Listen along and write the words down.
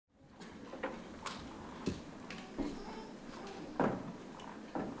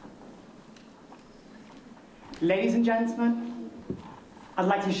Ladies and gentlemen, I'd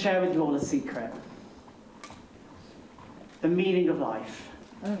like to share with you all a secret. The meaning of life.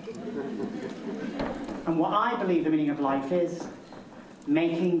 And what I believe the meaning of life is,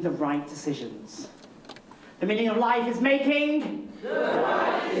 making the right decisions. The meaning of life is making the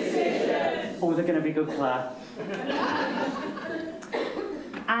right decisions. Oh, they're going to be good, Claire.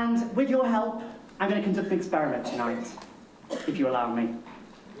 And with your help, I'm going to conduct an experiment tonight, if you allow me.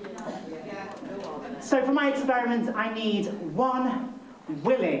 So for my experiment, I need one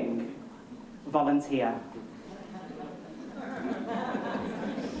willing volunteer.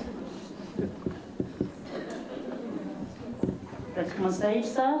 Let's come on stage,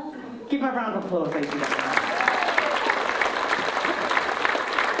 sir. Give him a round of applause, ladies and gentlemen.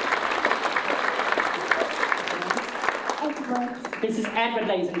 This is Edward,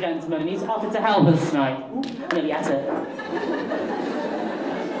 ladies and gentlemen, and he's offered to help us tonight. Ooh, I nearly had it.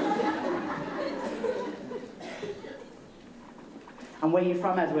 And where are you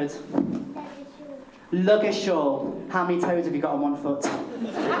from, Edward? Luggishall. How many toes have you got on one foot?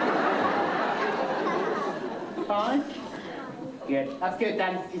 5? Good. That's good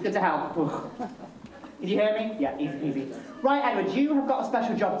then. He's good to help. Did you hear me? Yeah, easy peasy. Right, Edward, you have got a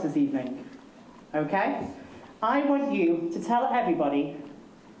special job this evening. Okay? I want you to tell everybody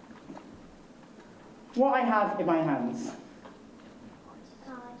what I have in my hands.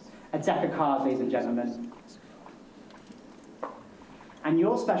 Cards. A deck of cards, ladies and gentlemen. And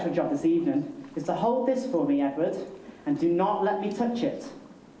your special job this evening is to hold this for me, Edward, and do not let me touch it.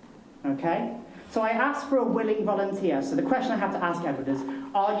 Okay? So I asked for a willing volunteer. So the question I have to ask Edward is,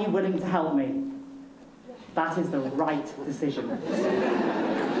 are you willing to help me? That is the right decision.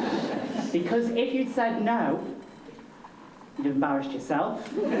 Because if you'd said no, you'd have embarrassed yourself.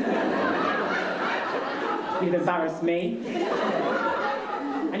 You'd have embarrassed me.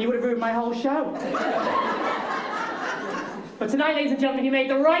 And you would have ruined my whole show. But tonight, ladies and gentlemen, you made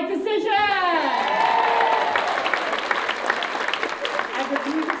the right decision! Edward,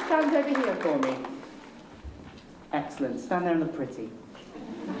 can you just stand over here for me? Excellent. Stand there and look pretty.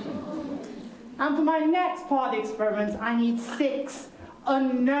 And for my next part of the experiment, I need 6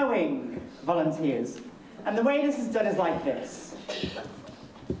 unknowing volunteers. And the way this is done is like this.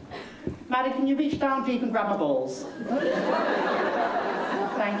 Maddie, can you reach down deep and grab my balls?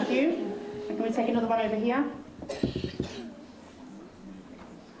 Thank you. And can we take another one over here?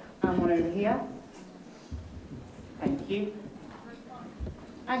 And one over here. Thank you.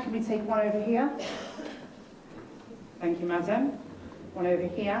 And can we take one over here? Thank you, madam. One over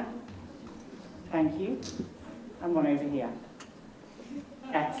here. Thank you. And one over here.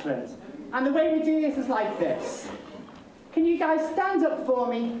 Excellent. And the way we do this is like this. Can you guys stand up for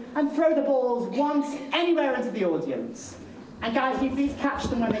me and throw the balls once anywhere into the audience? And guys, can you please catch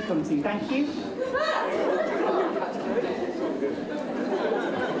them when they come to you? Thank you.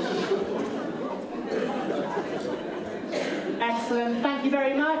 Excellent, thank you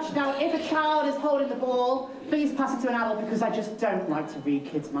very much. Now, if a child is holding the ball, please pass it to an adult because I just don't like to read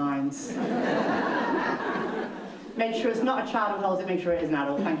kids' minds. Make sure it's not a child who holds it, make sure it is an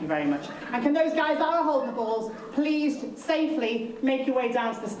adult. Thank you very much. And can those guys that are holding the balls, please safely make your way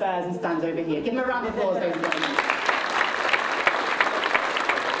down to the stairs and stand over here. Give them a round of applause, ladies and gentlemen.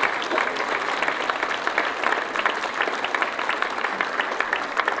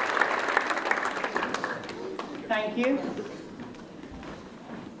 Thank you.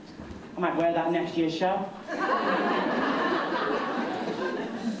 I might wear that next year's show.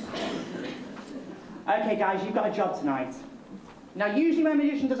 Okay, guys, you've got a job tonight. Now, usually when a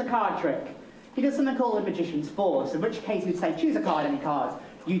magician does a card trick, he does something called a magician's force, in which case he'd say, choose a card, any card.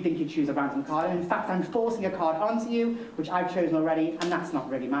 You think you'd choose a random card, and in fact, I'm forcing a card onto you, which I've chosen already, and that's not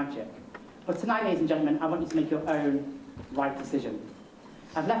really magic. But tonight, ladies and gentlemen, I want you to make your own right decision.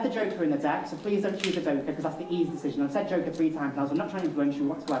 I've left the Joker in the deck, so please don't choose a Joker, because that's the easy decision. I've said Joker 3 times now, so I'm not trying to influence you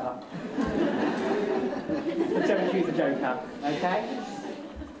whatsoever. But don't choose a Joker, okay?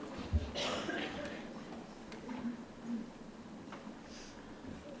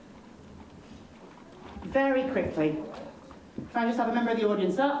 Very quickly, can I just have a member of the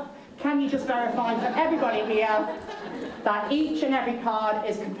audience up? Can you just verify for everybody here that each and every card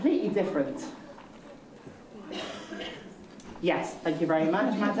is completely different? Yes, thank you very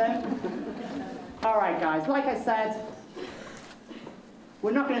much, madam. All right, guys, like I said,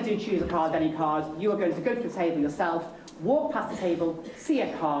 we're not going to do choose a card, any card. You are going to go to the table yourself, walk past the table, see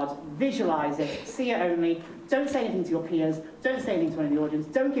a card, visualize it, see it only. Don't say anything to your peers. Don't say anything to anyone in the audience.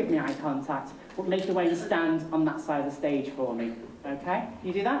 Don't give me eye contact. But make your way and stand on that side of the stage for me. Okay? Can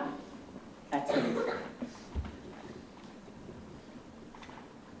you do that? Excellent.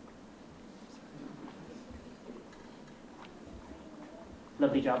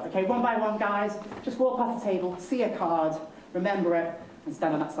 Lovely job. Okay, one by one, guys. Just walk past the table, see a card, remember it, and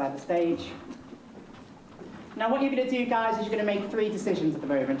stand on that side of the stage. Now, what you're going to do, guys, is you're going to make 3 decisions at the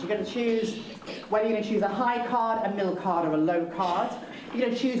moment. You're going to choose whether you're going to choose a high card, a middle card, or a low card. You're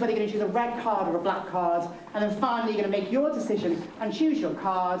going to choose whether you're going to choose a red card or a black card. And then finally, you're going to make your decision and choose your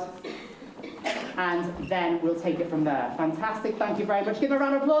card. And then we'll take it from there. Fantastic. Thank you very much. Give them a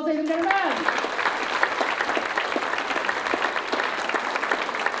round of applause, ladies and gentlemen.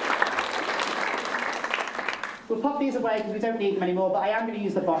 We'll pop these away because we don't need them anymore, but I am going to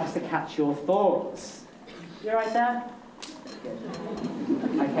use the box to catch your thoughts. You all right there? Good.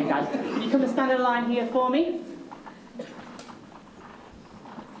 Okay, guys. Can you come and stand in a line here for me?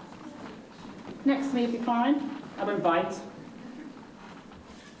 Next to me, if you're fine. I won't bite.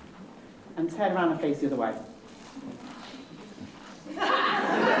 And turn around and face the other way.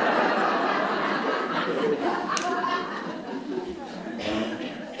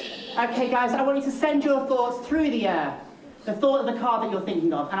 Okay, guys, I want you to send your thoughts through the air. The thought of the card that you're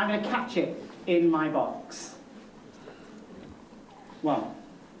thinking of, and I'm going to catch it in my box. 1,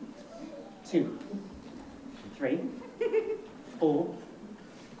 2, 3, 4,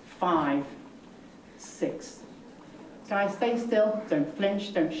 5, 6. Guys, stay still, don't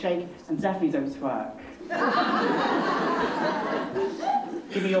flinch, don't shake, and definitely don't twerk.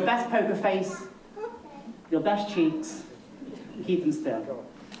 Give me your best poker face, your best cheeks, keep them still.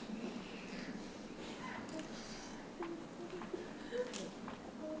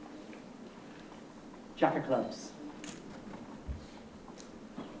 Jack of clubs.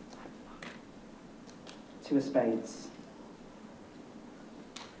 2 of spades.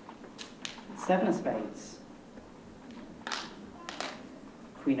 7 of spades.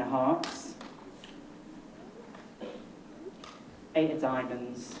 Queen of hearts. 8 of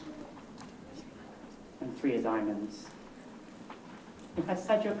diamonds. And 3 of diamonds. If I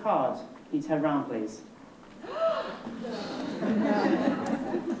said your card, can you turn around, please?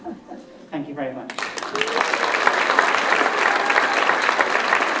 Thank you very much.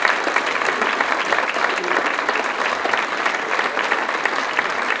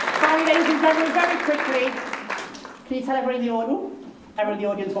 Sorry, ladies and gentlemen, very quickly, can you tell everyone in the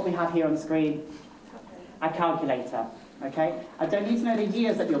audience what we have here on the screen? A calculator, okay? I don't need to know the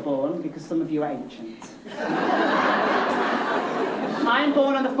years that you're born, because some of you are ancient. I am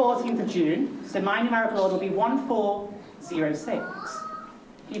born on the 14th of June, so my numerical order will be 1406.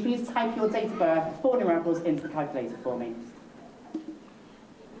 Can you please type your date of birth, 4 numericals, into the calculator for me?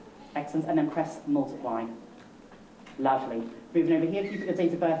 Excellent, and then press multiply. Lovely. Moving over here, can you put your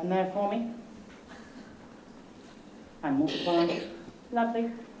date of birth in there for me? And multiply.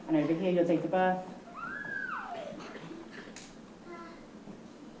 Lovely. And over here, your date of birth.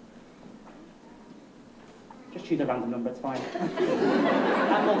 Just choose a random number, it's fine.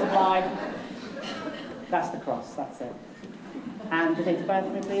 And multiply. That's the cross, that's it. And your date of birth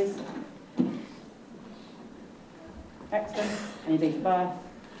for me, please. Excellent. And your date of birth.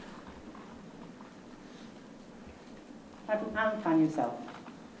 And fan yourself.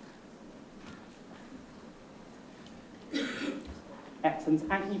 Excellent.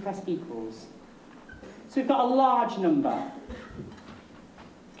 And can you press equals? So we've got a large number.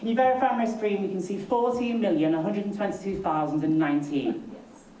 Can you verify on my screen we can see 14,122,019?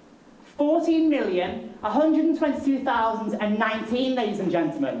 14,122,019, ladies and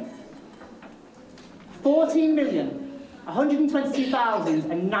gentlemen.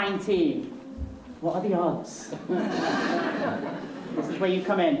 14,122,019. What are the odds? This is where you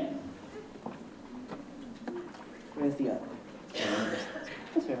come in. Where's the other?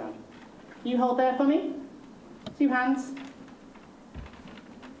 This way around. Can you hold there for me? 2 hands.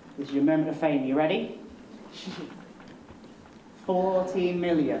 This is your moment of fame. You ready?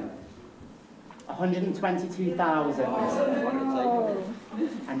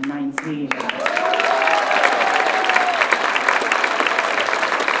 14,122,019.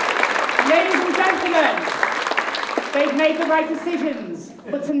 Ladies and gentlemen, they've made the right decisions,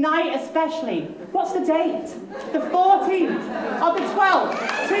 but tonight especially, what's the date? The 14th of the 12th,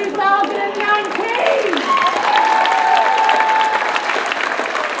 2019!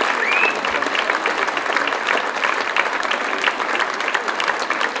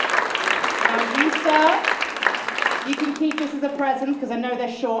 You can keep this as a present, because I know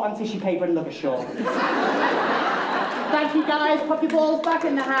they're short on tissue paper and look are short. Thank you, guys. Pop your balls back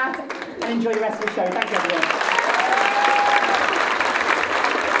in the hat and enjoy the rest of the show. Thank you, everyone.